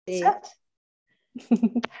It.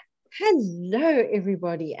 Hello,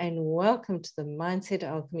 everybody, and welcome to the Mindset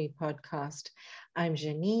Alchemy podcast. I'm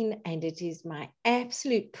Janine, and it is my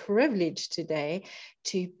absolute privilege today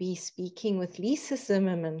to be speaking with Lisa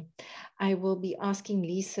Zimmerman. I will be asking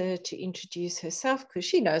Lisa to introduce herself because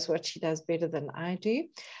she knows what she does better than I do.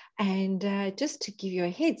 And just to give you a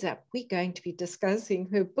heads up, we're going to be discussing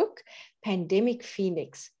her book, Pandemic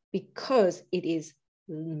Phoenix, because it is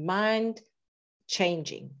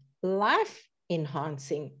mind-changing,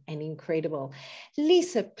 life-enhancing, and incredible.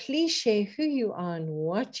 Lisa, please share who you are and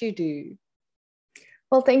what you do.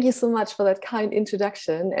 Well, thank you so much for that kind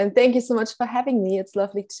introduction. And thank you so much for having me. It's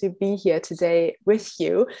lovely to be here today with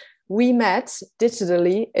you. We met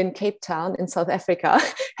digitally in Cape Town in South Africa.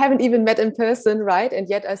 Haven't even met in person, right? And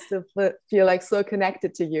yet I still feel like so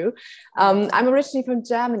connected to you. I'm originally from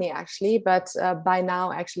Germany, actually, but by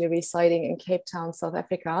now actually residing in Cape Town, South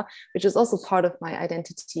Africa, which is also part of my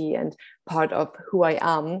identity and part of who I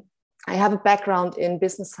am. I have a background in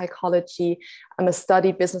business psychology. I'm a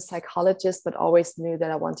studied business psychologist, but always knew that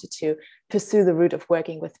I wanted to pursue the route of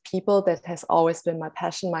working with people. That has always been my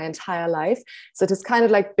passion my entire life. So it has kind of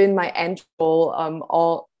like been my end goal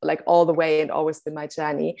all the way, and always been my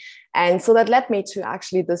journey. And so that led me to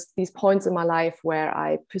actually these points in my life where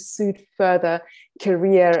I pursued further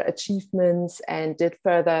career achievements and did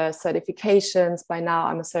further certifications. By now,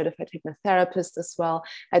 I'm a certified hypnotherapist as well.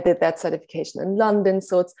 I did that certification in London.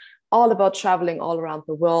 So it's all about traveling all around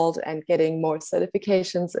the world and getting more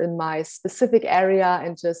certifications in my specific area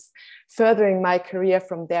and just furthering my career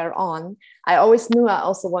from there on. I always knew I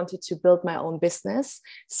also wanted to build my own business.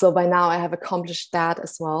 So by now I have accomplished that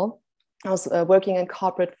as well. I was working in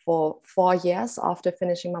corporate for 4 years after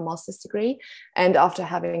finishing my master's degree and after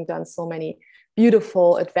having done so many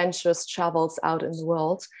beautiful, adventurous travels out in the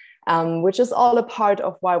world. Which is all a part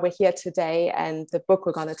of why we're here today and the book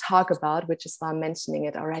we're going to talk about, which is why I'm mentioning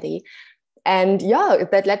it already. And yeah,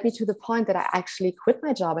 that led me to the point that I actually quit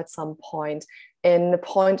my job at some point, in the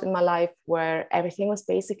point in my life where everything was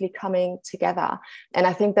basically coming together. And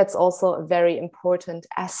I think that's also a very important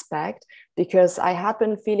aspect, because I had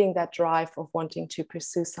been feeling that drive of wanting to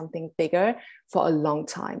pursue something bigger for a long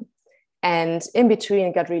time. And in between,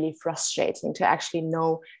 it got really frustrating to actually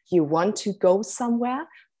know you want to go somewhere,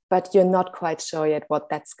 but you're not quite sure yet what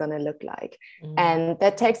that's going to look like. And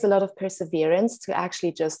that takes a lot of perseverance to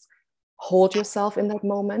actually just hold yourself in that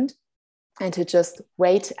moment and to just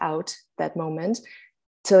wait out that moment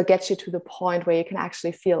till it gets you to the point where you can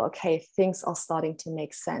actually feel, okay, things are starting to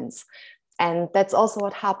make sense. And that's also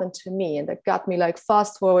what happened to me. And that got me, like,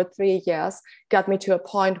 fast forward 3 years, got me to a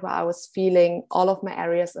point where I was feeling all of my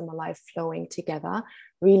areas in my life flowing together,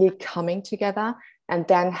 really coming together. And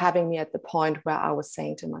then having me at the point where I was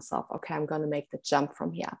saying to myself, okay, I'm going to make the jump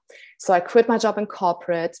from here. So I quit my job in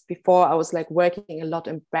corporate. Before, I was like working a lot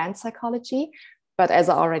in brand psychology. But as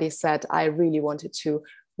I already said, I really wanted to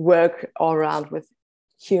work all around with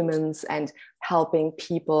humans and helping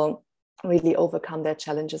people really overcome their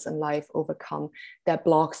challenges in life, overcome their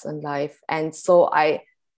blocks in life. And so I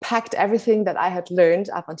packed everything that I had learned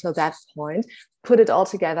up until that point, put it all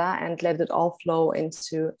together and let it all flow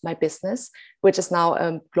into my business, which is now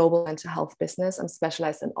a global mental health business. I'm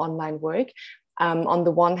specialized in online work. On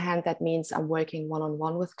the one hand, that means I'm working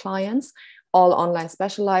one-on-one with clients, all online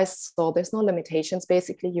specialized. So there's no limitations.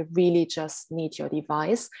 Basically, you really just need your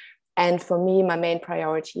device. And for me, my main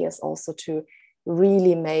priority is also to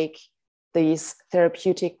really make these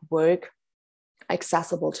therapeutic work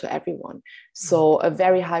accessible to everyone. So a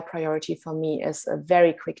very high priority for me is a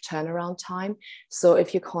very quick turnaround time. So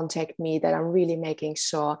if you contact me, that I'm really making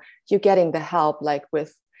sure you're getting the help like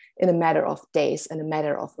in a matter of days, in a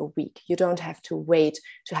matter of a week. You don't have to wait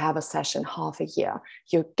to have a session half a year.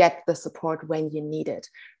 You get the support when you need it.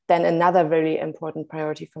 Then another very important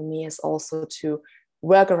priority for me is also to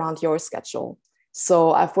work around your schedule.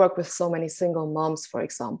 So I've worked with so many single moms, for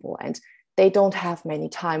example, and they don't have many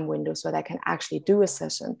time windows where they can actually do a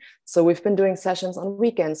session. So we've been doing sessions on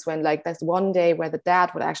weekends when, like, there's one day where the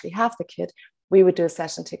dad would actually have the kid, we would do a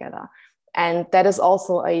session together. And that is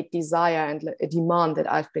also a desire and a demand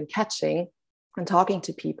that I've been catching and talking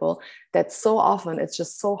to people, that so often it's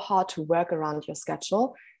just so hard to work around your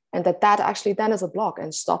schedule, and that actually then is a block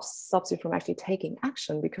and stops you from actually taking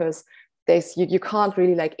action, because you can't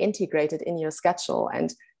really like integrate it in your schedule.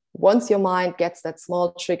 And once your mind gets that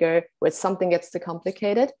small trigger where something gets too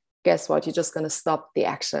complicated, guess what? You're just going to stop the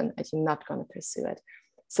action and you're not going to pursue it.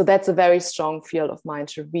 So that's a very strong field of mine,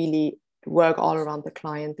 to really work all around the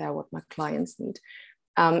client there, what my clients need.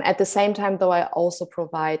 At the same time, though, I also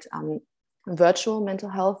provide virtual mental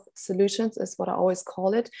health solutions is what I always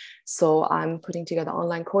call it. So I'm putting together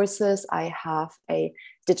online courses. I have a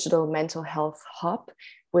digital mental health hub,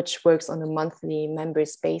 which works on a monthly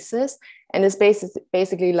members basis. And it's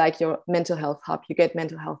basically like your mental health hub. You get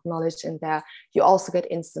mental health knowledge in there. You also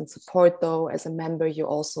get instant support though. As a member, you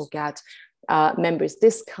also get members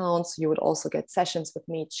discounts. You would also get sessions with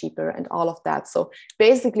me cheaper and all of that. So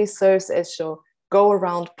basically serves as your go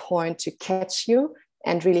around point to catch you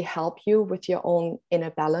and really help you with your own inner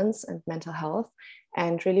balance and mental health,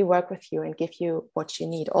 and really work with you and give you what you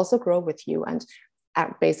need, also grow with you and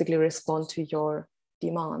basically respond to your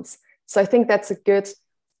demands. So I think that's a good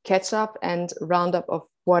catch up and roundup of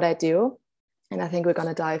what I do. And I think we're going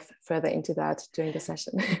to dive further into that during the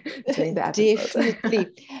session, during the episode. Definitely.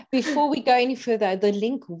 Before we go any further, the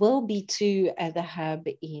link will be to the hub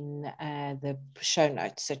in the show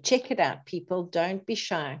notes. So check it out, people. Don't be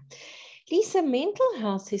shy. Lisa, mental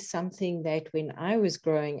health is something that when I was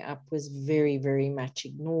growing up was very, very much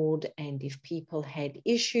ignored. And if people had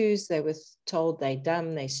issues, they were told they're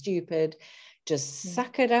dumb, they're stupid, just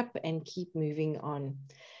suck it up and keep moving on.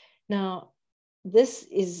 Now, this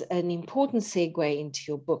is an important segue into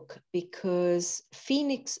your book because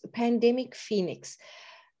Pandemic Phoenix.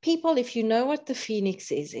 People, if you know what the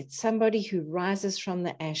phoenix is, it's somebody who rises from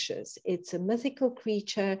the ashes. It's a mythical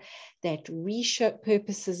creature that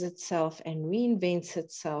repurposes itself and reinvents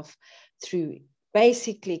itself through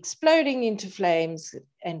basically exploding into flames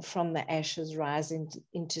and from the ashes rising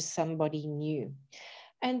into somebody new.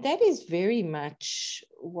 And that is very much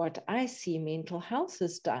what I see mental health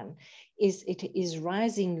has done, is it is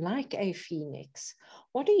rising like a phoenix.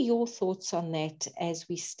 What are your thoughts on that as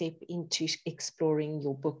we step into exploring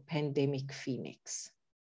your book, Pandemic Phoenix?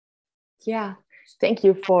 Yeah, thank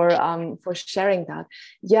you for sharing that.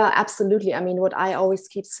 Yeah, absolutely. I mean, what I always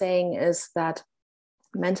keep saying is that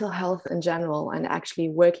mental health in general, and actually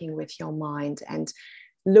working with your mind and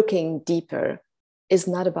looking deeper, is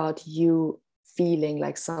not about you feeling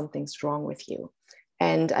like something's wrong with you.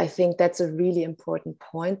 And I think that's a really important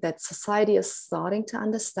point that society is starting to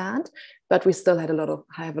understand, but we still have a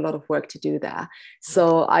lot of work to do there.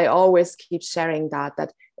 So I always keep sharing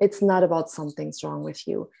that it's not about something's wrong with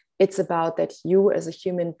you. It's about that you as a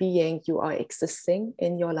human being, you are existing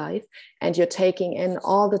in your life and you're taking in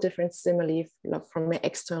all the different stimuli from your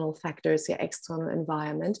external factors, your external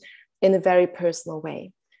environment in a very personal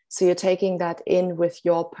way. So you're taking that in with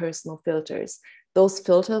your personal filters. Those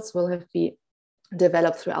filters will have been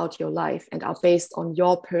developed throughout your life and are based on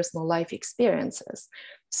your personal life experiences.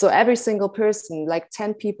 So every single person, like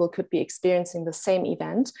 10 people, could be experiencing the same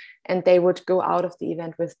event and they would go out of the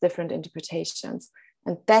event with different interpretations.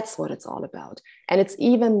 And that's what it's all about. And it's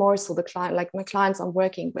even more so the client, like my clients I'm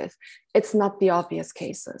working with, it's not the obvious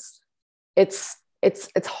cases. It's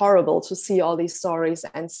horrible to see all these stories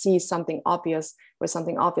and see something obvious, where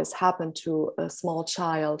something obvious happened to a small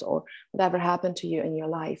child or whatever happened to you in your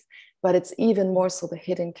life. But it's even more so the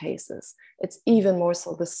hidden cases. It's even more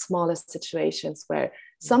so the smallest situations where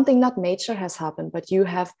something not major has happened, but you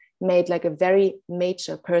have made like a very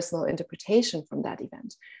major personal interpretation from that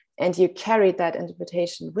event. And you carried that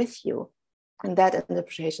interpretation with you. And that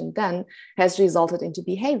interpretation then has resulted into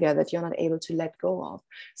behavior that you're not able to let go of.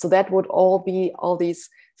 So that would all be all these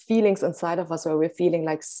feelings inside of us where we're feeling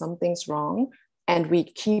like something's wrong and we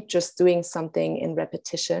keep just doing something in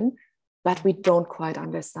repetition, but we don't quite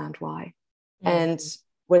understand why. Mm-hmm. And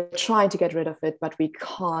we're trying to get rid of it, but we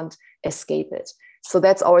can't escape it. So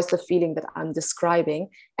that's always the feeling that I'm describing.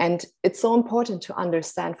 And it's so important to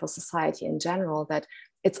understand for society in general that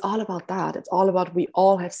it's all about that. It's all about we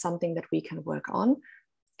all have something that we can work on.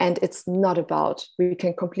 And it's not about, we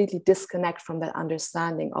can completely disconnect from that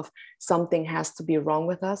understanding of something has to be wrong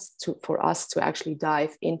with us for us to actually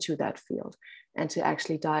dive into that field and to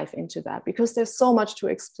actually dive into that, because there's so much to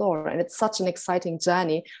explore. And it's such an exciting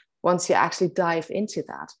journey once you actually dive into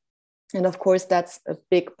that. And of course, that's a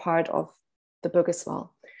big part of the book as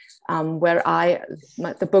well. Where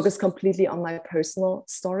the book is completely on my personal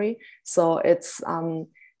story. So it's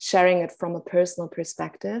sharing it from a personal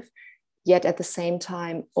perspective, yet at the same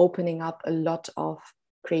time, opening up a lot of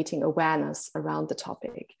creating awareness around the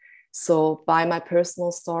topic. So by my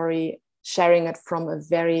personal story, sharing it from a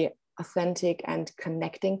very authentic and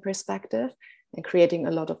connecting perspective and creating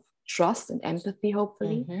a lot of trust and empathy,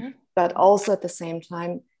 hopefully, but also at the same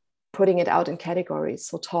time, putting it out in categories.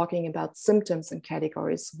 So talking about symptoms in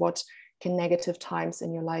categories. What can negative times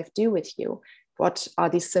in your life do with you? What are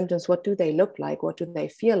these symptoms? What do they look like? What do they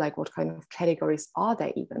feel like? What kind of categories are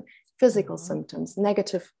they even? Physical symptoms,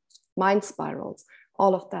 negative mind spirals,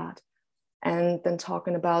 all of that. And then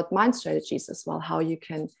talking about mind strategies as well, how you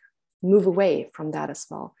can move away from that as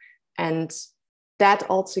well. And that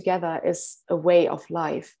altogether is a way of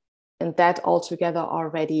life. And that altogether,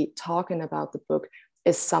 already talking about the book,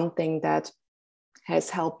 is something that has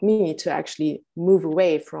helped me to actually move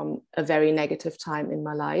away from a very negative time in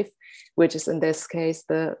my life, which is in this case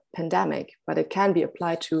the pandemic. But it can be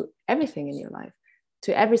applied to everything in your life,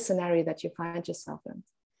 to every scenario that you find yourself in.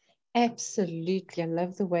 Absolutely. I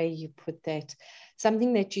love the way you put that.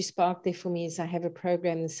 Something that you sparked there for me is I have a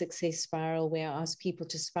program, the Success Spiral, where I ask people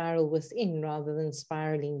to spiral within rather than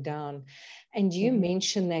spiraling down. And you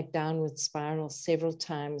mentioned that downward spiral several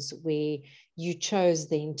times, where you chose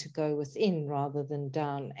then to go within rather than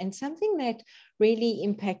down. And something that really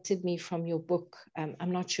impacted me from your book,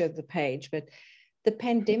 I'm not sure of the page, but the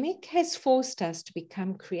pandemic has forced us to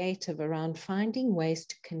become creative around finding ways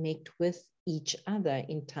to connect with each other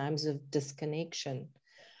in times of disconnection.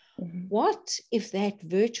 What if that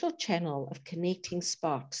virtual channel of connecting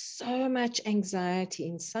sparks so much anxiety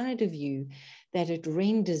inside of you that it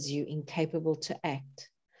renders you incapable to act?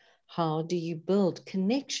 How do you build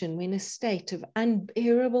connection when a state of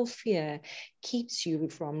unbearable fear keeps you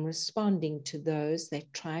from responding to those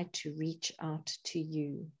that try to reach out to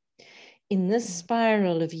you? In this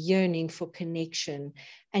spiral of yearning for connection,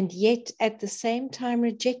 and yet at the same time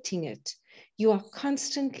rejecting it, you are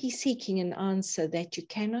constantly seeking an answer that you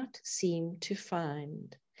cannot seem to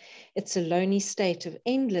find. It's a lonely state of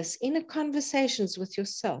endless inner conversations with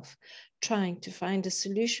yourself, trying to find a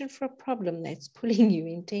solution for a problem that's pulling you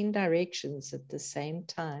in 10 directions at the same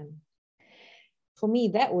time. For me,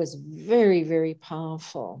 that was very, very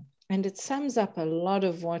powerful. And it sums up a lot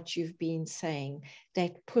of what you've been saying,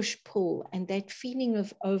 that push-pull and that feeling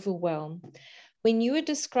of overwhelm. When you were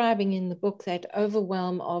describing in the book that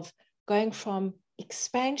overwhelm of going from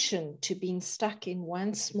expansion to being stuck in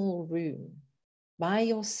one small room by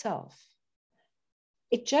yourself,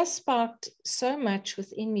 it just sparked so much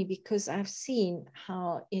within me, because I've seen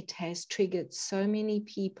how it has triggered so many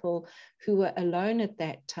people who were alone at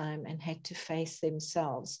that time and had to face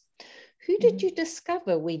themselves. Who did you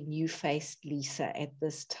discover when you faced Lisa at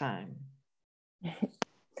this time?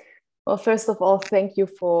 Well, first of all, thank you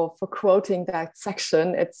for quoting that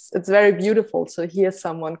section. It's very beautiful to hear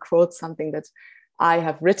someone quote something that I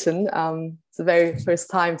have written. It's the very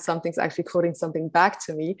first time something's actually quoting something back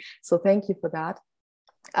to me. So thank you for that.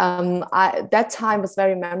 That time was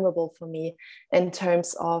very memorable for me in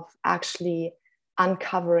terms of actually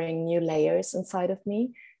uncovering new layers inside of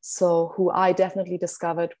me. So who I definitely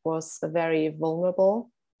discovered was a very vulnerable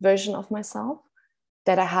version of myself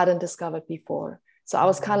that I hadn't discovered before. So I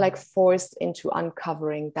was kind of like forced into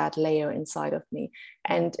uncovering that layer inside of me.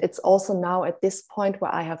 And it's also now at this point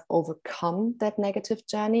where I have overcome that negative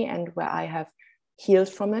journey and where I have healed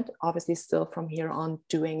from it, obviously still from here on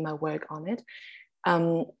doing my work on it.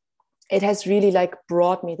 It has really like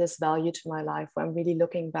brought me this value to my life, where I'm really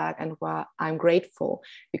looking back and where I'm grateful,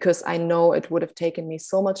 because I know it would have taken me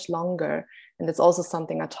so much longer. And it's also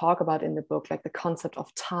something I talk about in the book, like the concept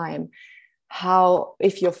of time. How,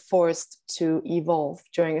 if you're forced to evolve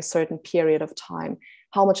during a certain period of time,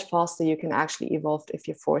 how much faster you can actually evolve if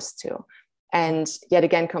you're forced to. And yet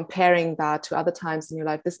again, comparing that to other times in your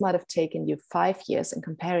life, this might have taken you 5 years in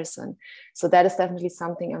comparison. So that is definitely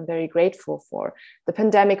something I'm very grateful for. The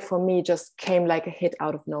pandemic for me just came like a hit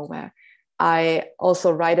out of nowhere. I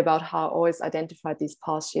also write about how I always identified these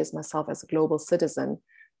past years myself as a global citizen.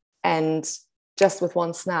 And just with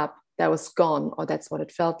one snap, that was gone, or that's what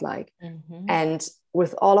it felt like. And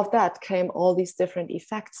with all of that came all these different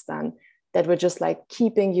effects then that were just like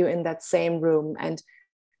keeping you in that same room, and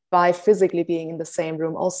by physically being in the same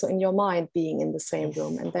room, also in your mind being in the same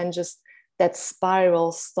room, and then just that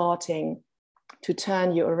spiral starting to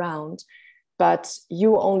turn you around, but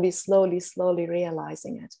you only slowly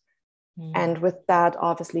realizing it. And with that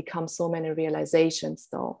obviously comes so many realizations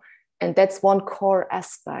though. And that's one core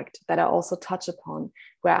aspect that I also touch upon,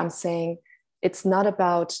 where I'm saying it's not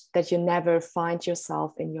about that you never find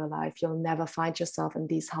yourself in your life. You'll never find yourself in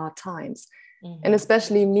these hard times. And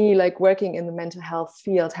especially me, like working in the mental health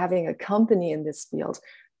field, having a company in this field,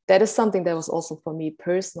 that is something that was also for me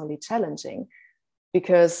personally challenging,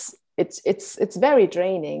 because it's very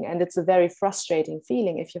draining, and it's a very frustrating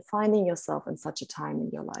feeling if you're finding yourself in such a time in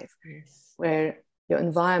your life where your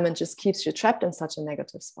environment just keeps you trapped in such a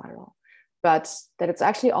negative spiral. But that it's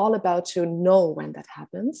actually all about to know when that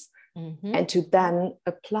happens, and to then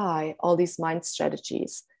apply all these mind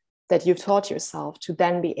strategies that you've taught yourself to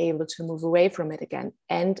then be able to move away from it again.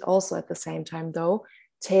 And also at the same time, though,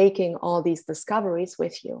 taking all these discoveries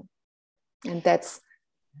with you. And that's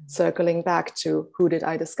circling back to who did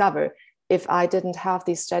I discover? if I didn't have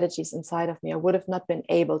these strategies inside of me, I would have not been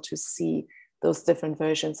able to see those different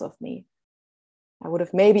versions of me. I would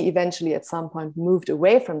have maybe eventually at some point moved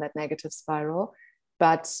away from that negative spiral,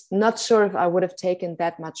 but not sure if I would have taken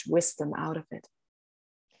that much wisdom out of it.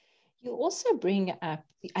 You also bring up,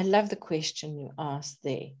 I love the question you asked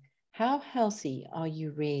there. How healthy are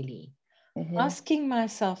you really? Mm-hmm. Asking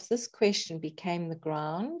myself this question became the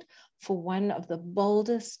ground for one of the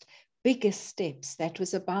boldest, biggest steps that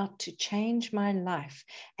was about to change my life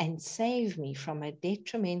and save me from a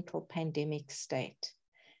detrimental pandemic state.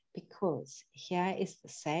 Because here is the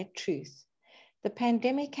sad truth. The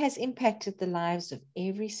pandemic has impacted the lives of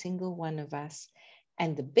every single one of us.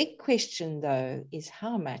 And the big question, though, is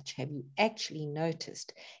how much have you actually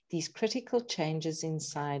noticed these critical changes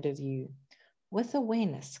inside of you? With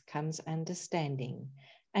awareness comes understanding,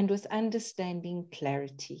 and with understanding,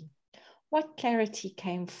 clarity. What clarity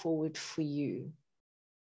came forward for you?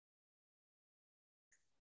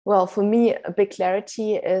 Well, for me, a big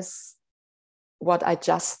clarity is what I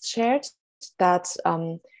just shared, that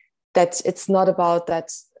it's not about that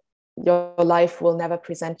your life will never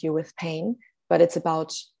present you with pain, but it's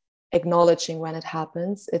about acknowledging when it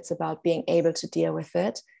happens. It's about being able to deal with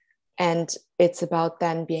it. And it's about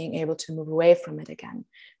then being able to move away from it again.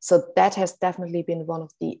 So that has definitely been one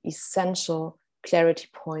of the essential clarity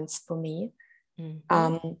points for me.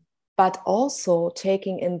 Mm-hmm. But also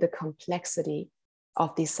taking in the complexity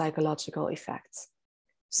of these psychological effects.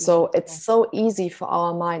 So it's so easy for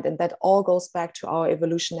our mind, and that all goes back to our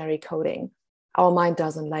evolutionary coding. Our mind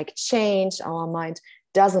doesn't like change. Our mind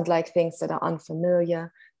doesn't like things that are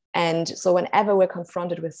unfamiliar. And so whenever we're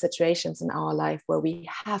confronted with situations in our life where we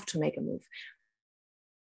have to make a move,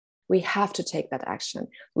 we have to take that action,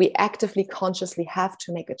 we actively, consciously have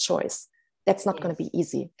to make a choice. That's not going to be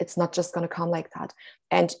easy. It's not just going to come like that.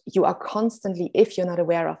 And you are constantly, if you're not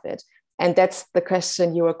aware of it, and that's the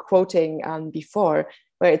question you were quoting before,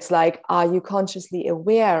 where it's like, are you consciously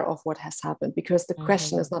aware of what has happened? Because the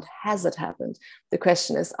question is not, has it happened? The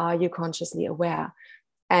question is, are you consciously aware?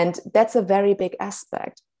 And that's a very big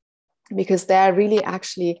aspect, because they're really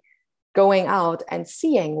actually going out and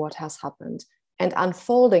seeing what has happened and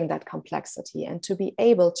unfolding that complexity, and to be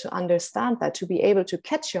able to understand that, to be able to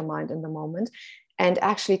catch your mind in the moment and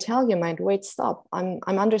actually tell your mind, wait, stop, I'm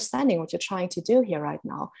understanding what you're trying to do here right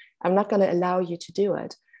now. I'm not going to allow you to do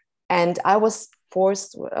it. And I was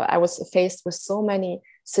faced with so many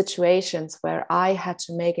situations where I had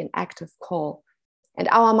to make an active call. And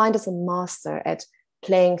our mind is a master at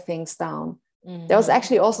playing things down. Mm-hmm. There was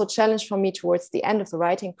actually also a challenge for me towards the end of the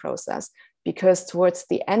writing process, because towards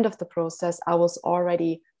the end of the process, I was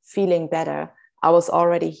already feeling better. I was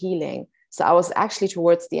already healing. So I was actually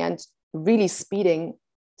towards the end really speeding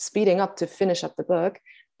up to finish up the book,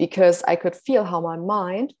 because I could feel how my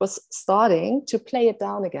mind was starting to play it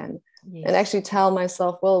down again. Yes. And actually tell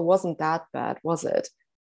myself, well, it wasn't that bad, was it?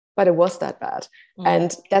 But it was that bad. Mm-hmm.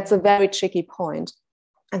 And that's a very tricky point.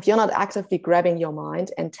 If you're not actively grabbing your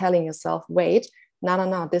mind and telling yourself, wait,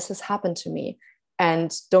 no, this has happened to me.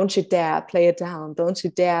 And don't you dare play it down. Don't you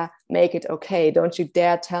dare make it okay. Don't you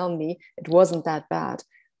dare tell me it wasn't that bad,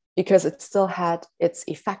 because it still had its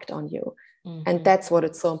effect on you. Mm-hmm. And that's what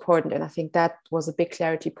it's so important. And I think that was a big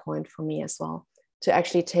clarity point for me as well, to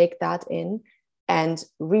actually take that in and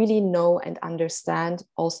really know and understand,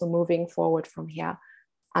 also moving forward from here,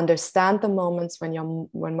 understand the moments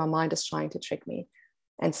when my mind is trying to trick me,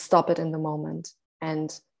 and stop it in the moment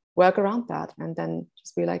and work around that. And then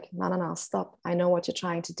just be like, no, stop. I know what you're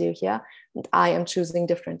trying to do here. And I am choosing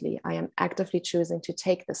differently. I am actively choosing to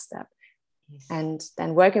take this step. Yes. And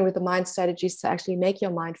then working with the mind strategies to actually make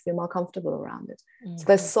your mind feel more comfortable around it. Mm-hmm. So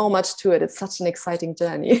there's so much to it. It's such an exciting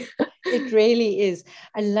journey. It really is.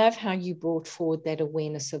 I love how you brought forward that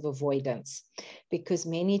awareness of avoidance, because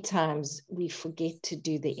many times we forget to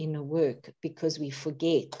do the inner work because we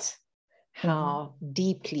forget how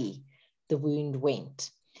deeply the wound went.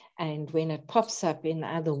 And when it pops up in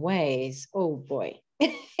other ways, oh boy,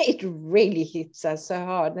 it really hits us so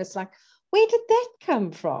hard. And it's like, where did that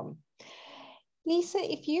come from? Lisa,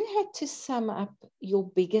 if you had to sum up your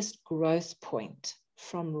biggest growth point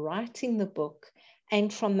from writing the book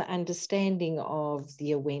and from the understanding of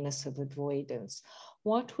the awareness of avoidance,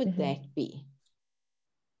 what would that be?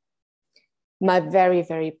 My very,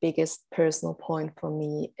 very biggest personal point for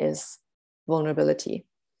me is vulnerability.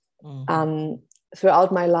 Mm-hmm.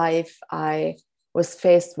 Throughout my life, I was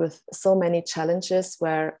faced with so many challenges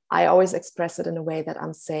where I always express it in a way that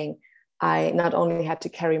I'm saying I not only had to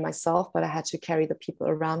carry myself, but I had to carry the people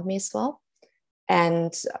around me as well.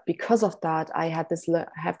 And because of that, I have this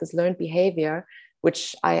learned behavior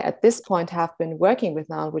which I at this point have been working with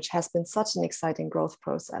now, which has been such an exciting growth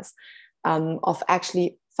process, of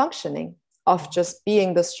actually functioning, of just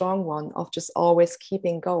being the strong one, of just always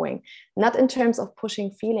keeping going, not in terms of pushing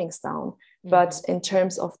feelings down, but in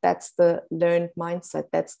terms of that's the learned mindset,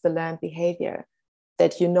 that's the learned behavior,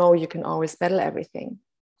 that you can always battle everything.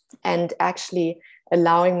 And actually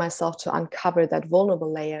allowing myself to uncover that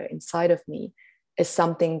vulnerable layer inside of me is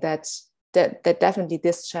something that definitely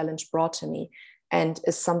this challenge brought to me, and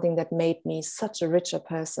is something that made me such a richer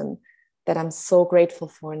person that I'm so grateful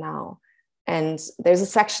for now. And there's a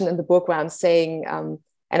section in the book where I'm saying, and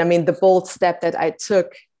I mean, the bold step that I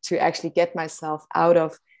took to actually get myself out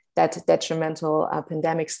of that detrimental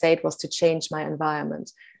pandemic state was to change my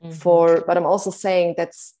environment. But I'm also saying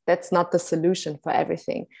that's not the solution for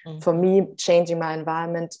everything. For me, changing my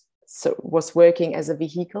environment was working as a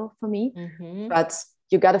vehicle for me, but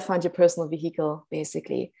you got to find your personal vehicle,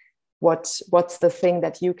 basically. What's the thing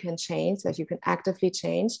that you can change, that you can actively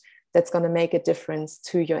change, that's going to make a difference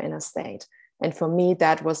to your inner state? And for me,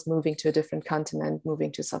 that was moving to a different continent,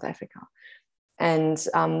 moving to South Africa. And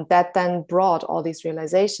that then brought all these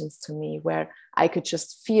realizations to me, where I could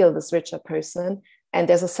just feel this richer person. And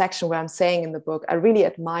there's a section where I'm saying in the book, I really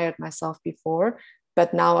admired myself before,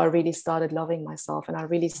 but now I really started loving myself, and I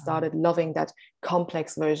really started loving that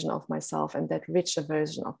complex version of myself and that richer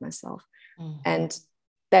version of myself. And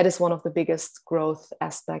that is one of the biggest growth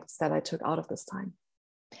aspects that I took out of this time.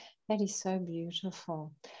 That is so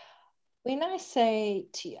beautiful. When I say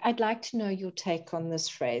to you, I'd like to know your take on this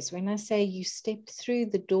phrase. When I say you stepped through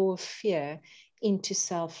the door of fear into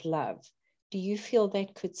self-love, do you feel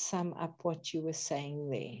that could sum up what you were saying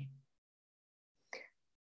there?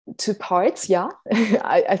 Two parts, yeah.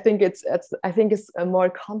 I think it's more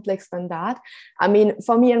complex than that. I mean,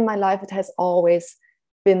 for me in my life, it has always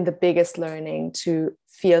been the biggest learning to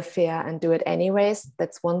feel fear and do it anyways.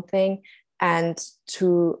 That's one thing. And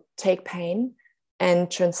to take pain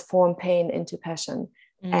and transform pain into passion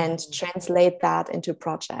and translate that into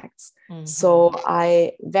projects. So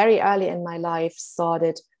I very early in my life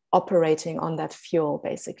started operating on that fuel,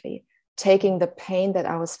 basically taking the pain that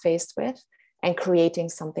I was faced with and creating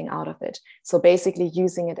something out of it. So basically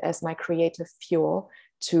using it as my creative fuel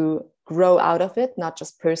to grow out of it, not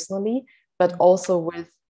just personally, but also with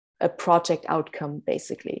a project outcome,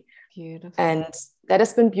 basically. Beautiful. And that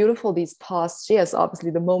has been beautiful these past years.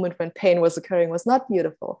 Obviously, the moment when pain was occurring was not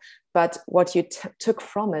beautiful, but what you took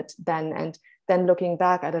from it then, and then looking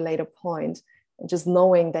back at a later point, and just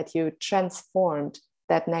knowing that you transformed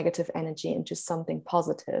that negative energy into something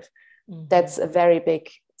positive, that's a very big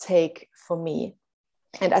take for me.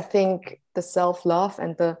 And I think the self-love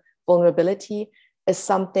and the vulnerability is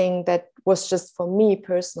something that was just for me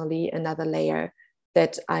personally another layer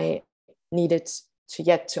that I needed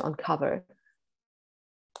to uncover.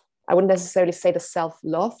 I wouldn't necessarily say the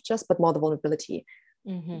self-love just, but more the vulnerability,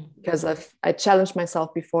 because I challenged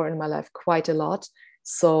myself before in my life quite a lot.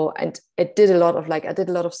 So, and I did a lot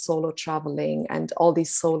of solo traveling and all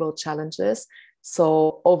these solo challenges.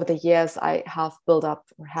 So over the years, I had built up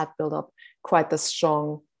quite the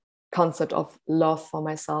strong concept of love for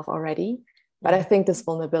myself already. But I think this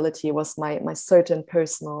vulnerability was my certain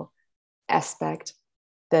personal aspect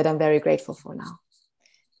that I'm very grateful for now.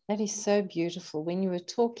 That is so beautiful. When you were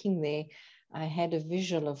talking there, I had a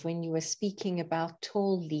visual of when you were speaking about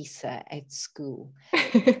tall Lisa at school.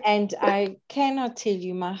 And I cannot tell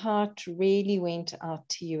you, my heart really went out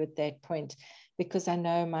to you at that point, because I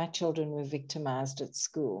know my children were victimized at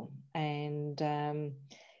school. And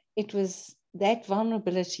it was that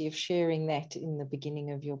vulnerability of sharing that in the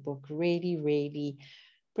beginning of your book really, really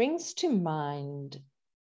brings to mind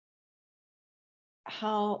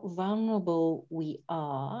how vulnerable we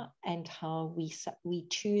are and how we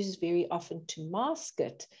choose very often to mask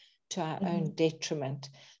it to our own detriment.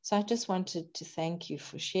 So I just wanted to thank you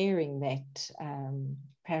for sharing that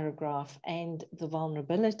paragraph and the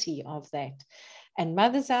vulnerability of that. And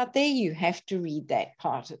mothers out there, you have to read that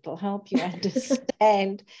part. It'll help you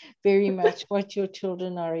understand very much what your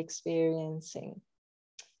children are experiencing.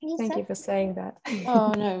 Thank you for saying that.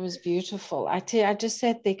 Oh, no, it was beautiful. I tell you, I just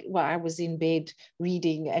sat there, well, I was in bed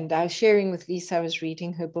reading, and I was sharing with Lisa, I was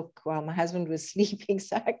reading her book while my husband was sleeping,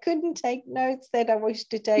 so I couldn't take notes that I wished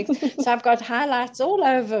to take. So I've got highlights all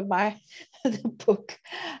over the book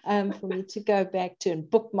for me to go back to, and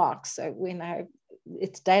bookmarks. So when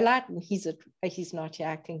it's daylight and he's not here,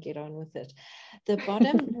 I can get on with it. The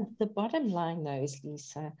bottom line though is,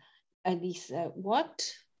 Lisa,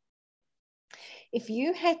 what if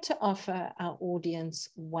you had to offer our audience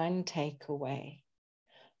one takeaway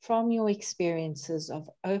from your experiences of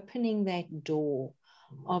opening that door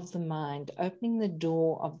of the mind, opening the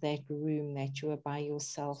door of that room that you are by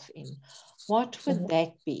yourself in, what would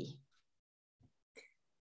that be?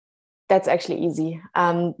 That's actually easy.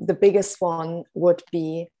 The biggest one would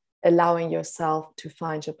be allowing yourself to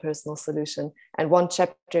find your personal solution. And one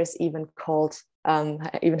chapter is even called,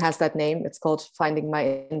 even has that name. It's called Finding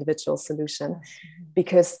My Individual Solution,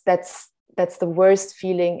 because that's the worst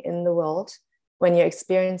feeling in the world, when you're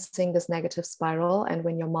experiencing this negative spiral and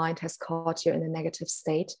when your mind has caught you in a negative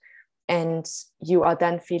state, and you are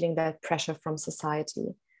then feeling that pressure from society.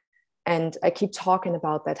 And I keep talking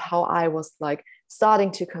about that, how I was like starting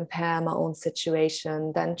to compare my own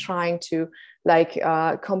situation, then trying to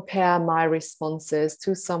compare my responses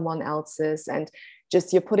to someone else's. And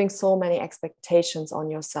just you're putting so many expectations on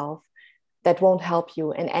yourself that won't help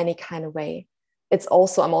you in any kind of way. I'm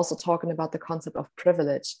also talking about the concept of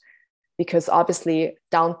privilege, because obviously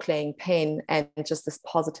downplaying pain and just this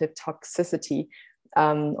positive toxicity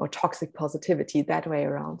or toxic positivity, that way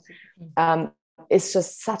around, it's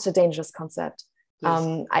just such a dangerous concept.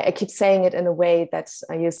 Yes. I keep saying it in a way that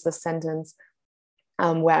I use the sentence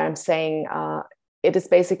where I'm saying it is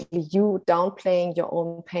basically you downplaying your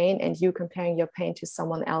own pain and you comparing your pain to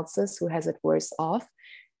someone else's who has it worse off.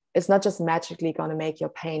 It's not just magically going to make your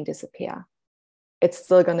pain disappear. It's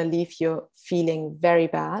still going to leave you feeling very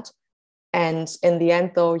bad. And in the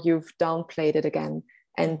end, though, you've downplayed it again.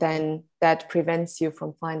 And then that prevents you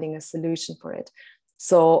from finding a solution for it.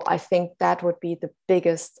 So I think that would be the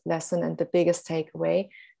biggest lesson and the biggest takeaway,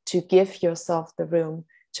 to give yourself the room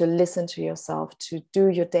to listen to yourself, to do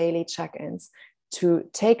your daily check-ins, to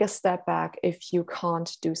take a step back if you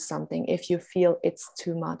can't do something, if you feel it's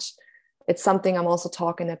too much. It's something I'm also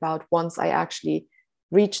talking about once I actually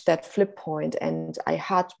reached that flip point and I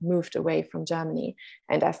had moved away from Germany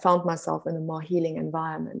and I found myself in a more healing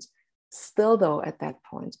environment. Still, though, at that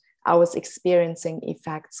point, I was experiencing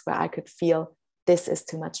effects where I could feel this is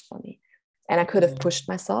too much for me. And I could have pushed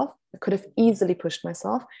myself. I could have easily pushed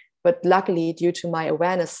myself. But luckily, due to my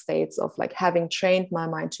awareness states of like having trained my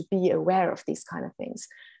mind to be aware of these kind of things,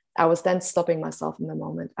 I was then stopping myself in the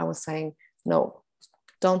moment. I was saying, no,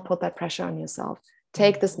 don't put that pressure on yourself.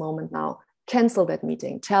 Take this moment now. Cancel that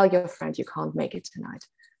meeting. Tell your friend you can't make it tonight.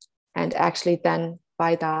 And actually then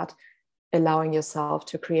by that, allowing yourself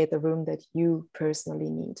to create the room that you personally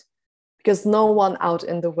need. Because no one out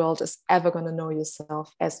in the world is ever going to know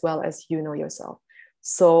yourself as well as you know yourself.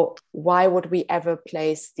 So why would we ever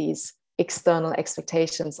place these external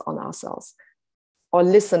expectations on ourselves? Or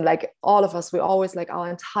listen, like all of us, we always, like our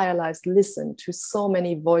entire lives, listen to so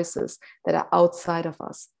many voices that are outside of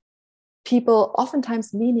us. People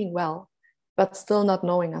oftentimes meaning well, but still not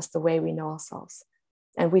knowing us the way we know ourselves.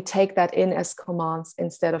 And we take that in as commands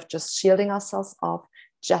instead of just shielding ourselves off,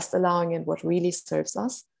 just allowing in what really serves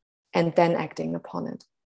us, and then acting upon it.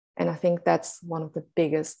 And I think that's one of the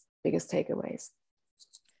biggest takeaways.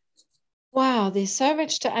 Wow, there's so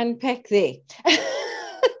much to unpack there.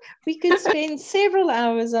 We could spend several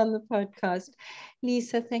hours on the podcast.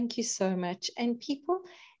 Lisa, thank you so much. And people,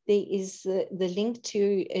 there is the link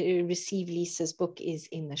to receive Lisa's book is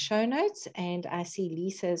in the show notes. And I see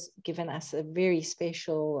Lisa's given us a very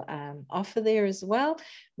special offer there as well.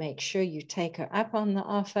 Make sure you take her up on the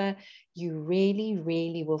offer. You really,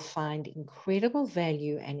 really will find incredible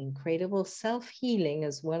value and incredible self-healing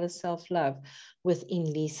as well as self-love within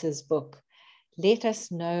Lisa's book. Let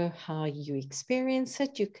us know how you experience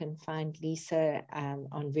it. You can find Lisa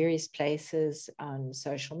on various places on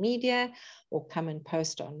social media, or come and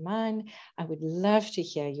post on mine. I would love to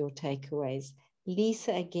hear your takeaways.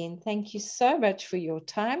 Lisa, again, thank you so much for your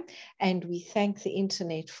time, and we thank the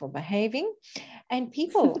internet for behaving. And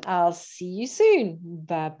people, I'll see you soon.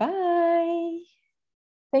 Bye-bye.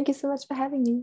 Thank you so much for having me.